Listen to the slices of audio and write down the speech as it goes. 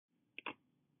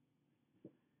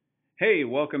Hey,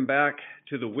 welcome back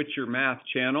to the whitchermath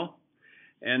channel.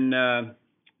 And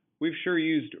we've sure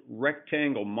used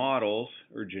rectangle models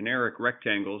or generic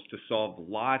rectangles to solve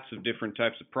lots of different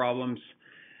types of problems,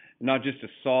 not just to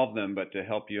solve them, but to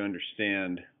help you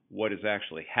understand what is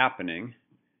actually happening.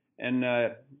 And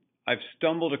I've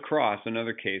stumbled across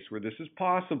another case where this is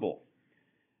possible.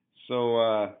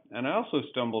 And I also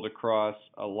stumbled across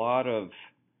a lot of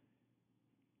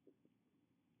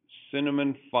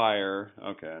cinnamon fire.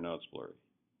 Okay, I know it's blurry.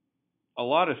 A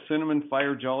lot of cinnamon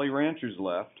fire Jolly Ranchers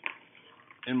left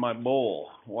in my bowl.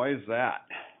 Why is that?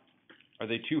 Are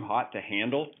they too hot to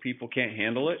handle? People can't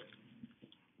handle it?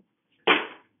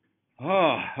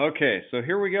 Oh, okay, so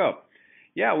here we go.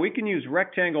 Yeah, we can use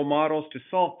rectangle models to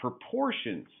solve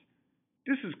proportions.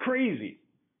 This is crazy.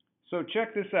 So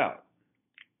check this out.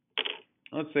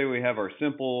 Let's say we have our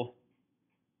simple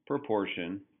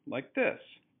proportion like this.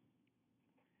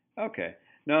 Okay,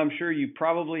 now I'm sure you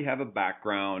probably have a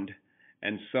background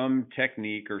and some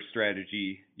technique or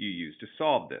strategy you use to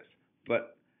solve this.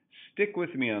 But stick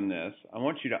with me on this. I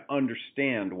want you to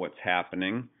understand what's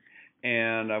happening,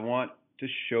 and I want to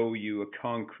show you a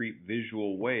concrete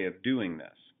visual way of doing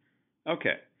this.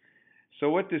 Okay, so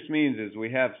what this means is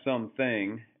we have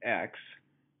something, x,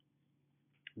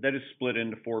 that is split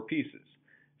into four pieces.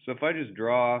 So if I just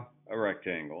draw a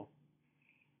rectangle,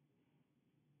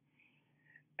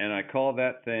 and I call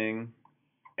that thing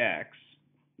x,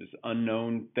 this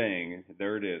unknown thing,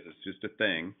 there it is, it's just a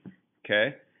thing,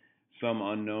 okay? Some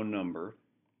unknown number.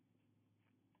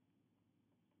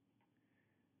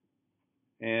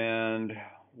 And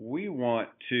we want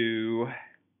to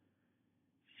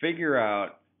figure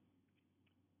out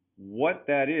what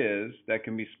that is that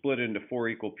can be split into four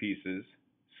equal pieces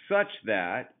such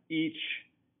that each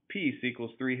piece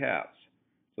equals 3/2.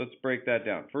 So let's break that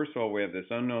down. First of all, we have this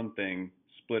unknown thing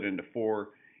split into four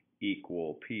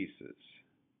equal pieces.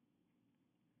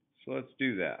 So let's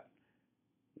do that.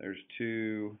 There's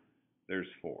 2, there's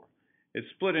 4. It's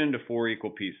split into four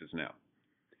equal pieces now.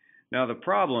 Now the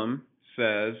problem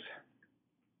says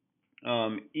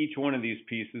each one of these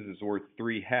pieces is worth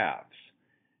 3/2.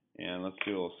 And let's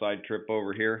do a little side trip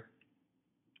over here.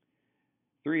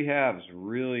 3/2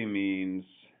 really means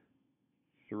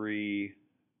 3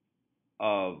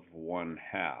 of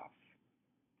 1/2,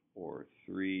 or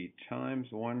 3 times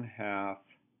 1/2,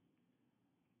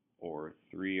 or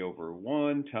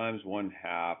 3/1 times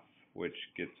 1/2, which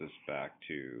gets us back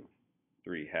to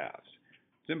 3/2.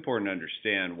 It's important to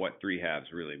understand what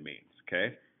 3/2 really means,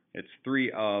 okay? It's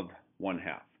 3 of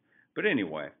 1/2. But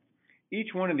anyway,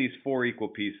 each one of these four equal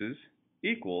pieces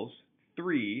equals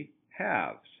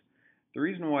 3/2. The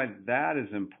reason why that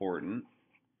is important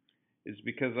is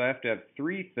because I have to have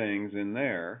three things in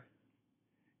there,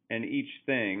 and each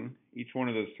one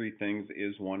of those three things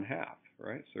is 1/2,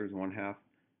 right? So there's 1/2,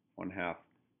 1/2,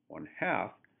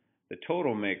 1/2. The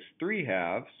total makes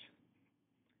 3/2,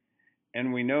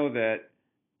 and we know that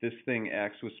this thing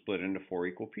x was split into four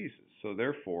equal pieces. So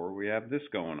therefore, we have this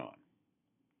going on.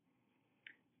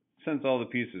 Since all the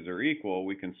pieces are equal,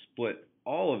 we can split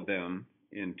all of them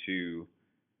into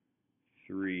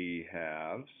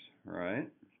 3/2, right?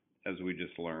 As we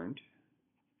just learned.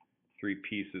 3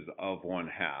 pieces of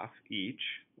 1/2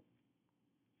 each.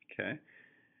 Okay.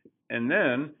 And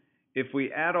then, if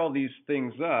we add all these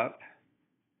things up,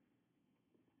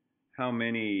 how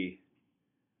many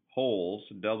wholes,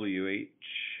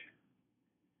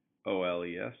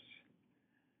 WHOLES,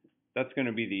 that's going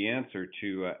to be the answer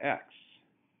to x.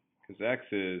 Because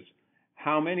x is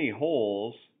how many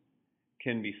wholes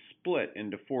can be split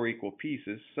into four equal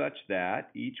pieces such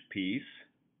that each piece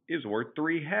is worth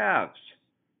 3/2.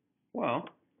 Well,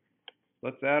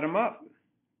 let's add them up.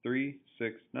 3,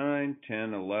 6, 9,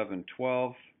 10, 11,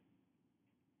 12.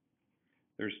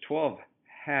 There's 12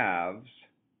 halves,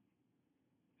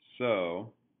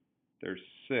 so there's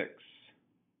 6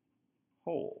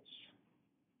 wholes.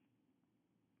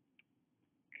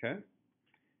 Okay?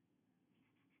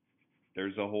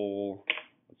 There's a whole,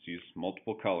 let's use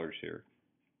multiple colors here.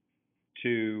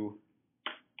 2,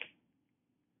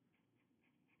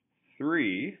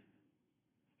 3,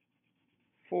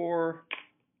 4,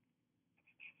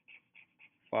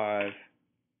 5,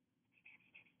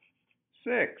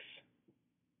 6.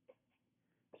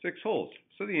 6 wholes.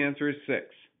 So the answer is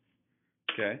 6.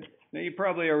 Okay. Now you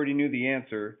probably already knew the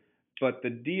answer, but the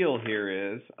deal here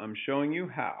is I'm showing you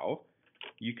how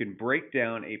you can break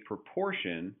down a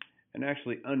proportion and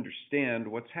actually understand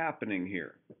what's happening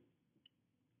here.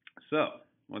 So,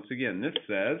 once again, this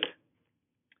says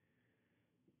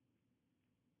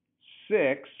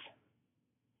 6,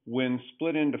 when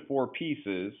split into four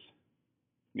pieces,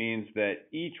 means that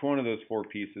each one of those 4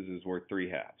 pieces is worth 3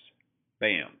 halves.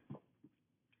 Bam.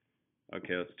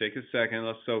 Okay, let's take a second.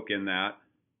 Let's soak in that.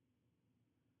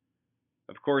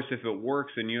 Of course, if it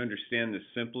works and you understand this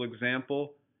simple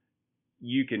example,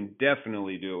 you can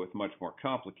definitely do it with much more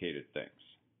complicated things.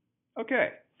 Okay.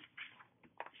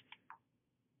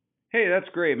 Hey, that's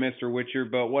great, Mr. Witcher,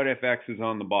 but what if X is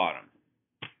on the bottom?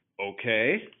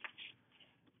 Okay.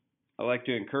 I like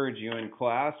to encourage you in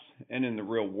class and in the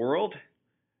real world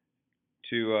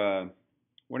to,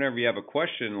 whenever you have a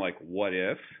question like what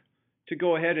if, to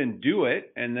go ahead and do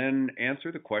it and then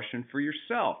answer the question for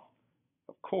yourself.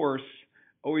 Of course,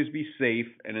 always be safe,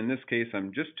 and in this case,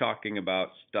 I'm just talking about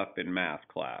stuff in math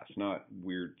class, not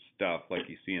weird stuff like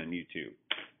you see on YouTube.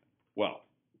 Well,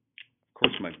 of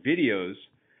course, my videos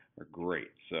are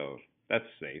great, so that's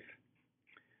safe.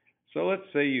 So let's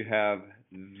say you have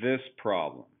this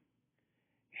problem.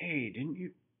 Hey,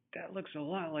 that looks a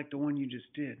lot like the one you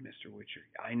just did, Mr. Witcher.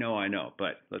 I know,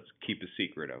 but let's keep a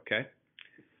secret, okay?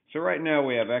 So right now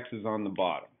we have X's on the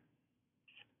bottom.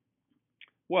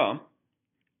 Well,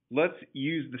 let's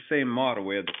use the same model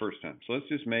we had the first time. So let's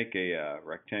just make a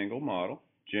rectangle model.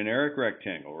 Generic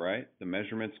rectangle, right? The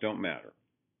measurements don't matter.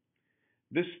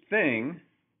 This thing,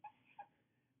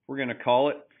 we're going to call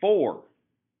it 4,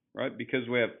 right? Because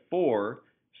we have 4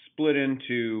 split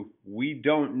into, we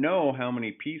don't know how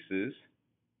many pieces,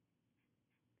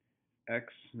 X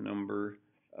number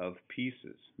of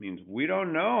pieces. Means we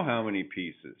don't know how many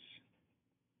pieces.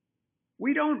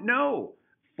 We don't know.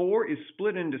 4 is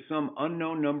split into some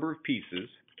unknown number of pieces,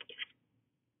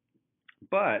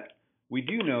 but we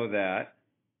do know that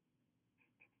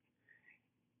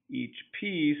each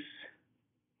piece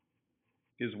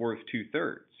is worth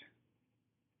 2/3.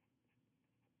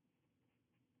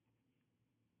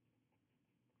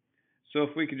 So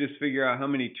if we could just figure out how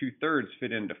many 2/3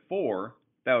 fit into 4,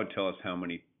 that would tell us how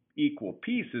many equal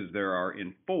pieces there are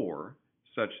in 4,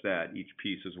 such that each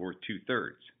piece is worth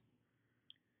 2/3.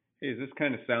 Hey, is this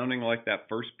kind of sounding like that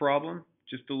first problem?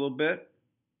 Just a little bit?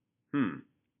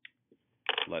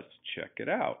 Let's check it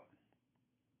out.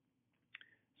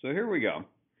 So here we go.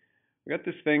 We got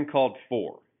this thing called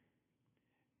 4.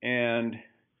 And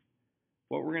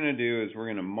what we're going to do is we're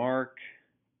going to mark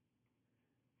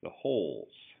the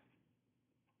holes.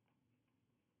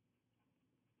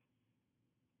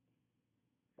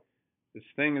 This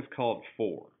thing is called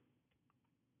 4.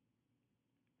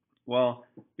 Well,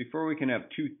 before we can have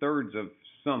 2/3 of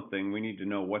something, we need to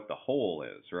know what the hole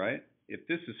is, right? If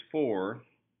this is 4,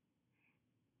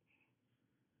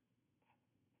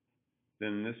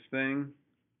 then this thing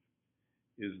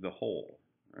is the hole,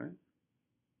 right?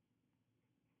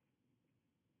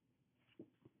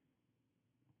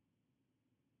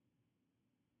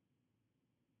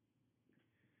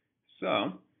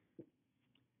 So,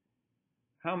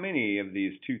 how many of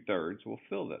these 2/3 will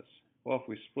fill this? Well, if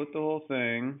we split the whole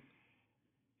thing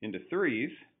into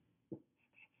 3s,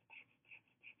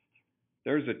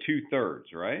 there's a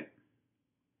 2/3, right?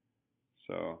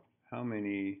 So, how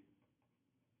many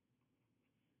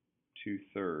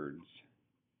 2/3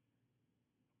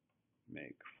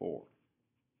 make 4?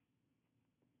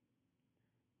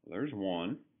 Well, there's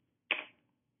 1.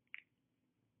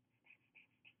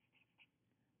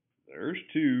 There's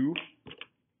 2.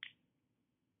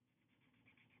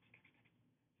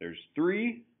 There's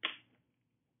 3.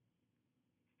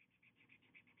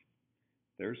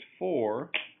 There's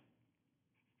 4.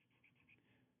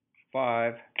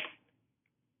 5.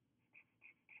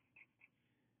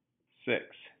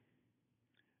 6.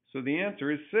 So the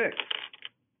answer is 6.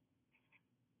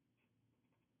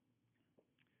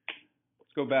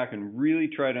 Let's go back and really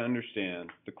try to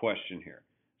understand the question here.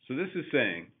 So this is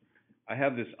saying, I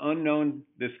have this unknown,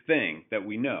 this thing that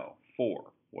we know,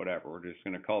 4, whatever. We're just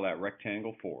going to call that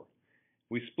rectangle 4.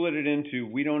 We split it into,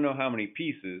 we don't know how many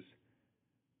pieces,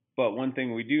 but one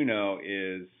thing we do know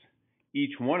is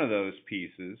each one of those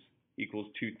pieces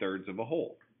equals 2/3 of a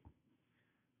whole.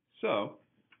 So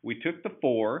we took the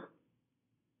 4,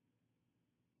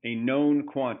 a known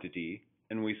quantity,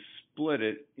 and we split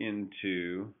it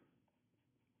into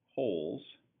holes,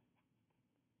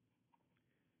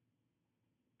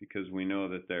 because we know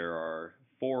that there are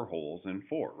 4 holes in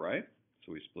 4, right?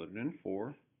 So we split it in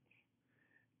 4.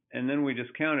 And then we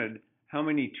just counted how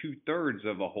many 2/3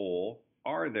 of a hole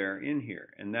are there in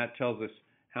here. And that tells us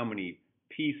how many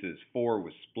pieces 4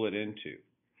 was split into.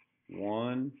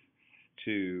 1,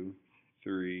 2,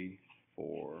 3,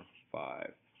 4,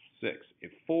 5, 6.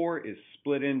 If 4 is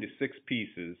split into 6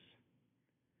 pieces,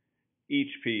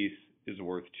 each piece is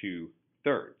worth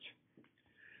 2/3.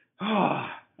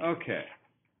 Okay.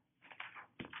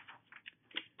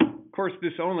 Of course,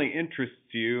 this only interests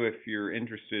you if you're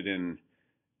interested in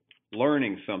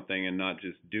learning something and not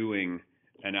just doing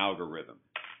an algorithm.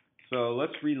 So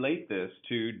let's relate this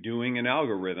to doing an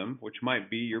algorithm, which might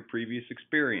be your previous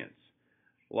experience.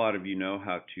 A lot of you know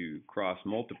how to cross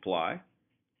multiply.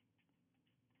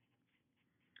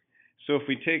 So if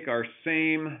we take our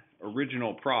same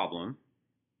original problem,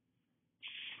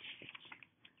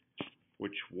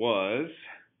 which was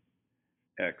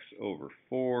x over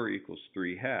 4 equals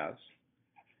 3/2,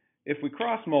 if we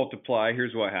cross multiply,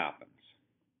 here's what happens.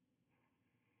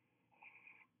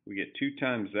 We get 2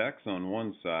 times x on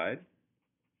one side,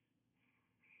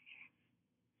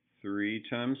 3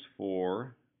 times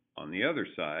 4 on the other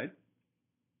side.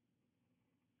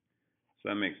 So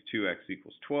that makes 2x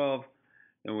equals 12.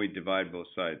 Then we divide both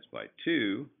sides by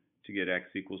 2 to get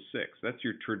x equals 6. That's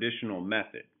your traditional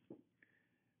method.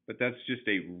 But that's just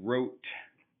a rote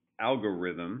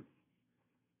algorithm,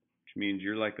 which means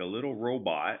you're like a little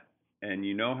robot and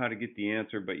you know how to get the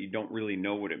answer, but you don't really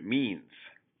know what it means.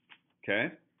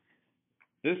 Okay?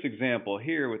 This example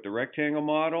here with the rectangle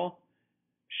model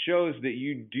shows that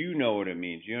you do know what it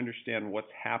means. You understand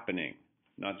what's happening,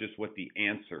 not just what the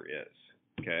answer is.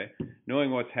 Okay?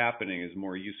 Knowing what's happening is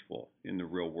more useful in the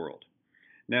real world.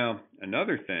 Now,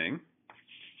 another thing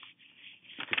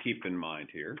to keep in mind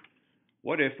here,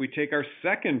 what if we take our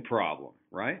second problem,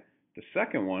 right? The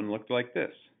second one looked like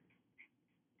this.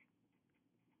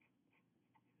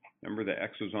 Remember the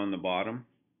x was on the bottom?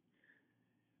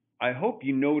 I hope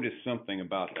you noticed something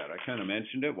about that. I kind of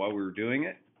mentioned it while we were doing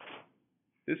it.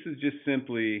 This is just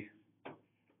simply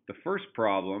the first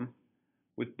problem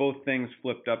with both things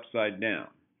flipped upside down.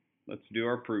 Let's do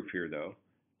our proof here though.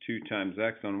 2 times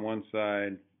x on one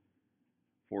side,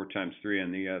 4 times 3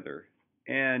 on the other.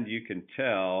 And you can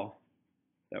tell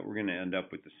that we're going to end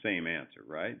up with the same answer,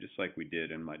 right? Just like we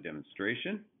did in my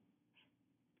demonstration.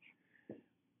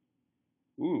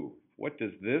 Ooh, what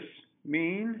does this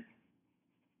mean?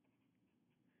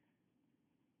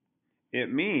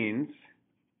 It means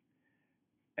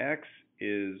x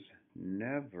is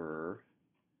never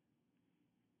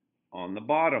on the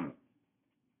bottom.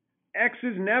 X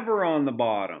is never on the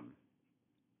bottom.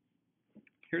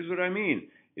 Here's what I mean.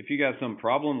 If you got some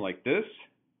problem like this,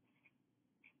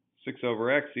 6 over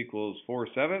x equals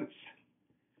 4/7,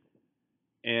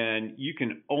 and you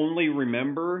can only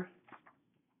remember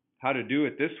how to do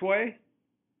it this way,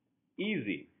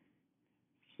 easy.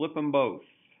 Flip them both.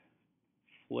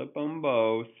 Flip them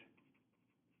both.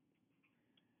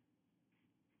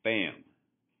 Bam.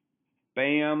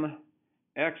 Bam.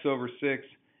 X over 6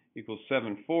 equals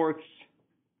 7/4.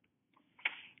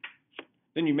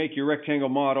 Then you make your rectangle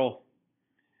model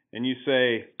and you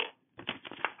say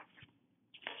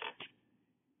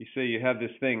you have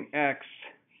this thing x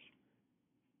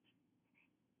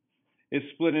is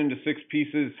split into 6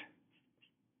 pieces.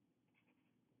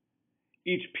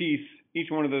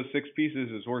 Each one of those 6 pieces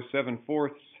is worth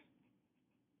 7/4.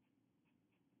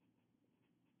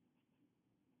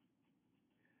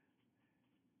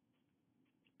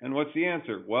 And what's the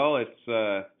answer? Well, it's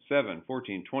 7,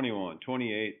 14, 21,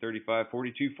 28, 35,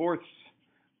 42/4,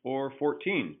 or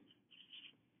 14.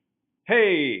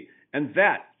 Hey, and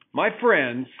that, my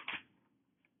friends,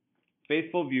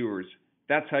 faithful viewers,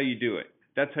 that's how you do it.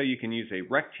 That's how you can use a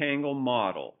rectangle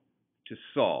model to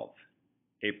solve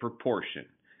a proportion.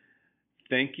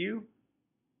 Thank you,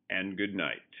 and good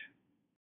night.